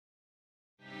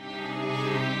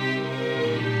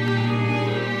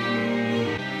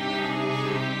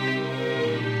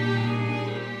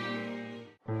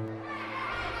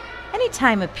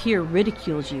Anytime a peer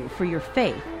ridicules you for your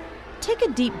faith, take a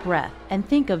deep breath and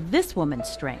think of this woman's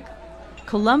strength.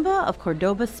 Columba of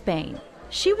Cordoba, Spain.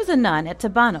 She was a nun at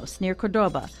Tabanos near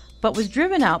Cordoba, but was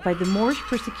driven out by the Moorish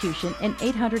persecution in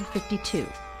 852.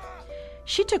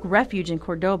 She took refuge in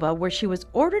Cordoba, where she was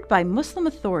ordered by Muslim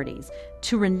authorities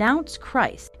to renounce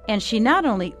Christ, and she not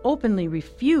only openly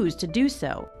refused to do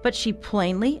so, but she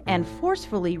plainly and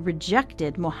forcefully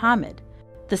rejected Muhammad,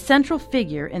 the central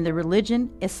figure in the religion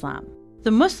Islam.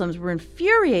 The Muslims were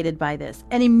infuriated by this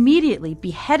and immediately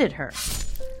beheaded her.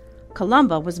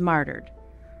 Columba was martyred.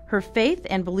 Her faith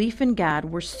and belief in God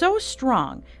were so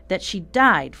strong that she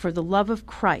died for the love of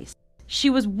Christ. She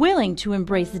was willing to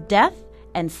embrace death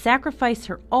and sacrifice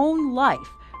her own life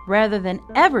rather than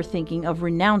ever thinking of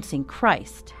renouncing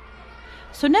Christ.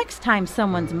 So next time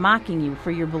someone's mocking you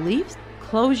for your beliefs,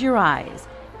 close your eyes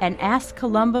and ask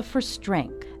Columba for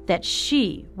strength, that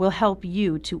she will help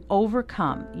you to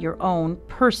overcome your own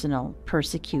personal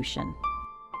persecution.